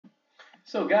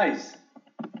So, guys,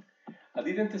 I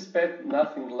didn't expect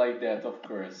nothing like that, of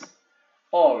course.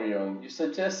 Orion, you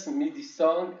suggest me this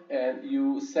song and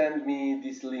you send me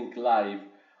this link live.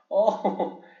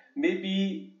 Oh,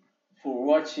 maybe for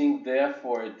watching the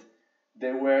effort,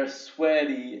 they were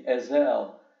sweaty as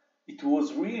hell. It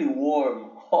was really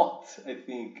warm, hot, I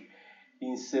think,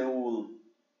 in Seoul.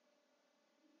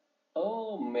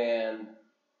 Oh man.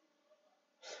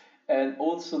 And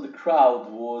also the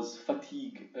crowd was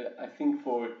fatigued, I think,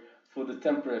 for the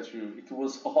temperature. It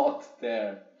was hot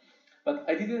there. But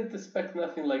I didn't expect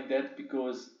nothing like that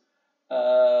because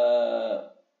uh,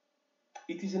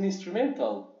 it is an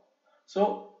instrumental.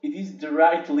 So it is the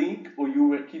right link, or you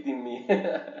were kidding me?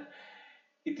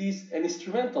 It is an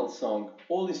instrumental song,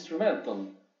 all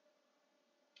instrumental.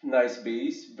 Nice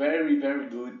bass, very, very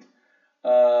good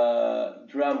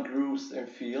drum grooves and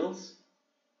fills.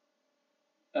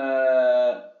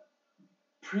 Uh,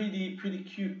 pretty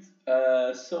cute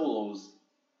solos.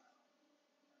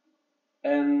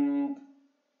 And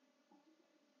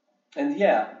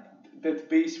yeah, that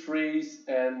bass phrase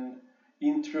and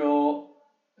intro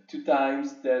two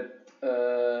times that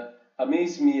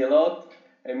amaze me a lot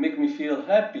and make me feel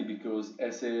happy because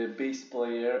as a bass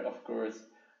player, of course,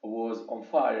 I was on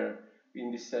fire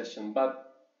in this session.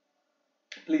 But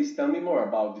please tell me more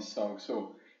about this song.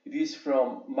 So it is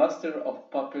from Master of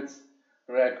Puppets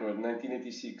record,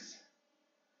 1986.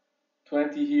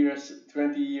 20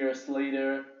 years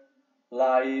later,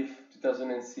 live,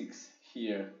 2006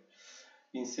 here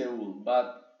in Seoul.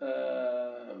 But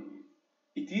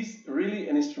it is really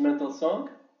an instrumental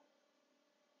song,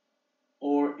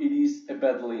 or it is a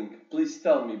bad link? Please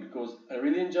tell me because I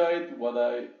really enjoyed what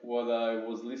I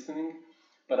was listening,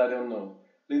 but I don't know.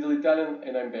 Little Italian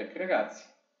and I'm back, ragazzi.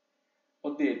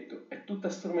 Ho detto, è tutta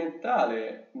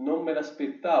strumentale, non me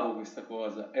l'aspettavo questa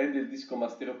cosa, è del disco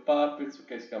Master of Puppets,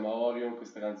 ok, si chiama Orion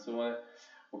questa canzone,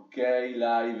 ok,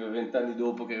 live 20 anni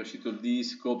dopo che è uscito il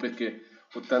disco, perché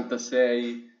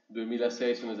 86,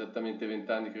 2006 sono esattamente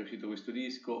 20 anni che è uscito questo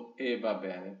disco e va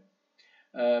bene.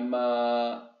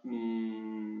 Ma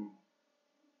non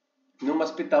mi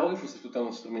aspettavo che fosse tutta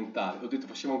uno strumentale, ho detto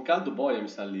faceva un caldo boia mi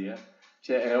sa lì,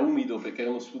 cioè era umido perché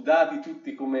erano sudati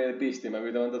tutti come bestie, mi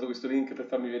avete mandato questo link per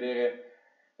farmi vedere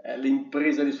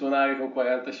l'impresa di suonare con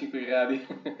 45 gradi,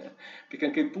 perché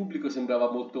anche il pubblico sembrava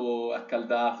molto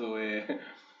accaldato e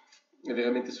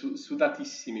veramente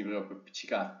sudatissimi proprio,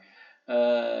 appiccicati.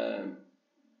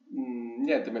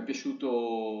 Niente, mi è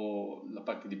piaciuto la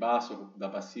parte di basso, da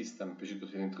bassista, mi è piaciuto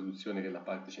sia l'introduzione che la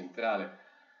parte centrale.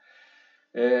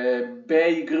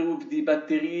 Bei groove di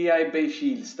batteria e bei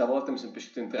chill, stavolta mi sono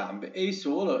piaciute entrambe e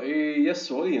gli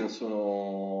assoli non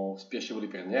sono spiacevoli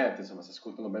per niente, insomma si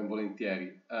ascoltano ben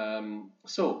volentieri.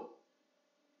 So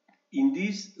in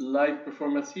this live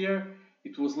performance here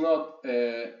it was not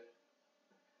a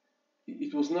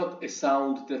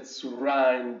sound that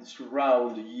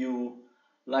surround you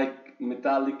like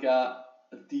Metallica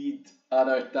did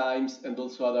other times, and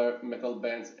also other metal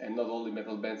bands, and not only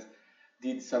metal bands,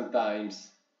 did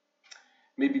sometimes.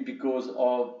 Maybe because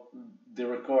of the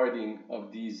recording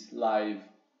of this live,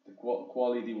 the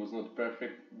quality was not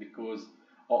perfect because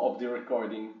of the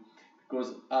recording.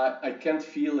 Because I can't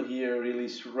feel here really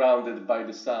surrounded by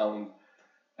the sound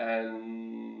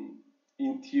and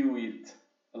intuit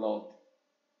a lot.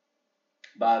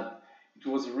 But it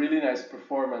was a really nice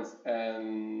performance,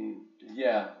 and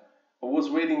yeah, I was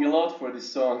waiting a lot for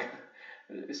this song.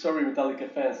 Sorry, Metallica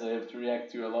fans, I have to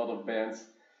react to a lot of bands,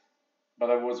 but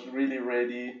I was really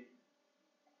ready,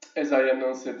 as I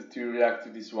announced, to react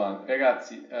to this one.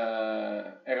 Ragazzi,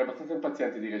 ero abbastanza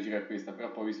impaziente di reagire a questa,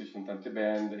 però poi ho visto ci sono tante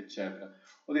band, eccetera.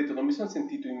 Ho detto, non mi sono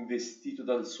sentito investito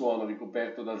dal suono,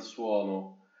 ricoperto dal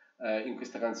suono in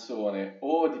questa canzone,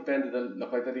 o dipende dalla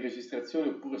qualità di registrazione,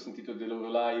 oppure ho sentito dei loro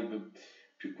live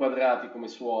più quadrati come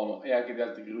suono e anche di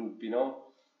altri gruppi,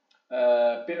 no?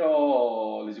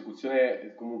 Però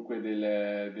l'esecuzione comunque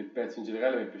del pezzo in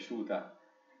generale mi è piaciuta.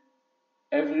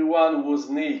 Everyone was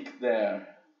naked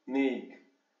there, naked,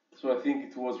 so I think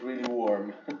it was really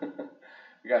warm.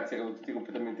 Ragazzi, erano tutti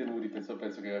completamente nudi, penso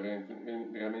che era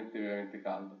veramente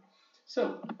caldo.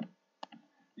 So,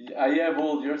 I have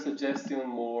all your suggestions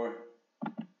more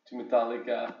to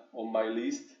Metallica on my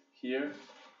list here.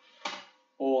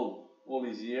 All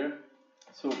is here,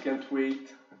 so can't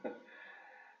wait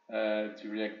to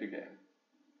react again.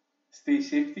 Stay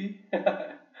safety.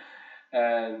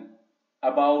 And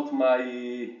about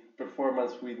my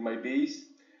performance with my bass,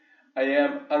 I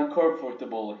am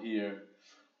uncomfortable here.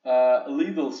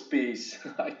 Little space.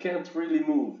 I can't really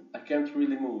move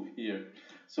here.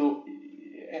 So,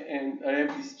 and I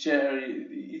have this chair.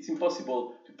 It's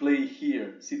impossible to play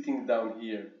here, sitting down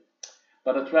here.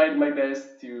 But I tried my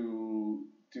best to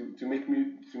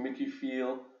make you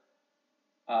feel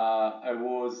I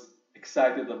was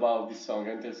excited about this song,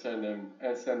 Enter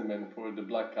Sandman for the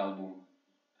Black Album.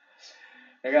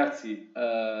 Ragazzi,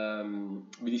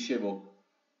 vi dicevo,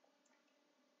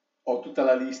 ho tutta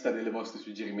la lista delle vostri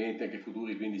suggerimenti, anche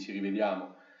futuri, quindi ci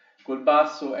rivediamo. Col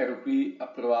basso ero qui a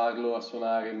provarlo a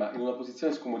suonare, ma in una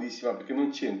posizione scomodissima perché non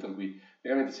c'entro qui.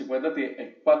 Veramente, se guardate,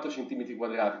 è 4 cm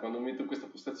quadrati. Quando mi metto in questa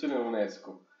postazione non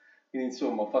esco. Quindi,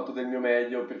 insomma, ho fatto del mio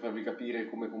meglio per farvi capire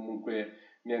come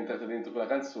comunque mi è entrata dentro quella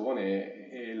canzone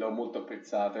e l'ho molto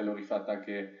apprezzata e l'ho rifatta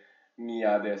anche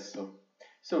mia adesso.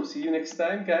 So, see you next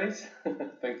time, guys.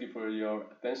 Thank you for your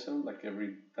attention, like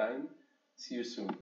every time. See you soon.